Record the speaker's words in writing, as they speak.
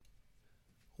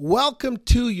Welcome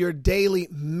to your daily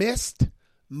missed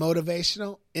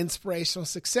motivational, inspirational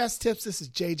success tips. This is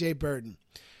JJ Burton.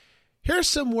 Here's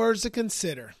some words to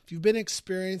consider. If you've been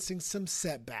experiencing some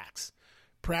setbacks,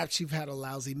 perhaps you've had a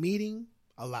lousy meeting,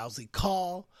 a lousy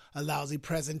call, a lousy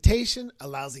presentation, a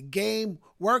lousy game,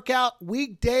 workout,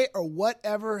 weekday, or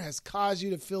whatever has caused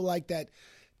you to feel like that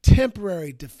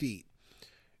temporary defeat.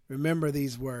 Remember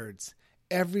these words.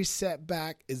 Every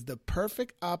setback is the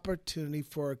perfect opportunity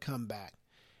for a comeback.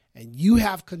 And you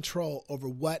have control over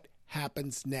what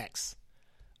happens next.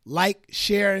 Like,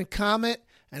 share, and comment,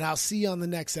 and I'll see you on the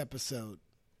next episode.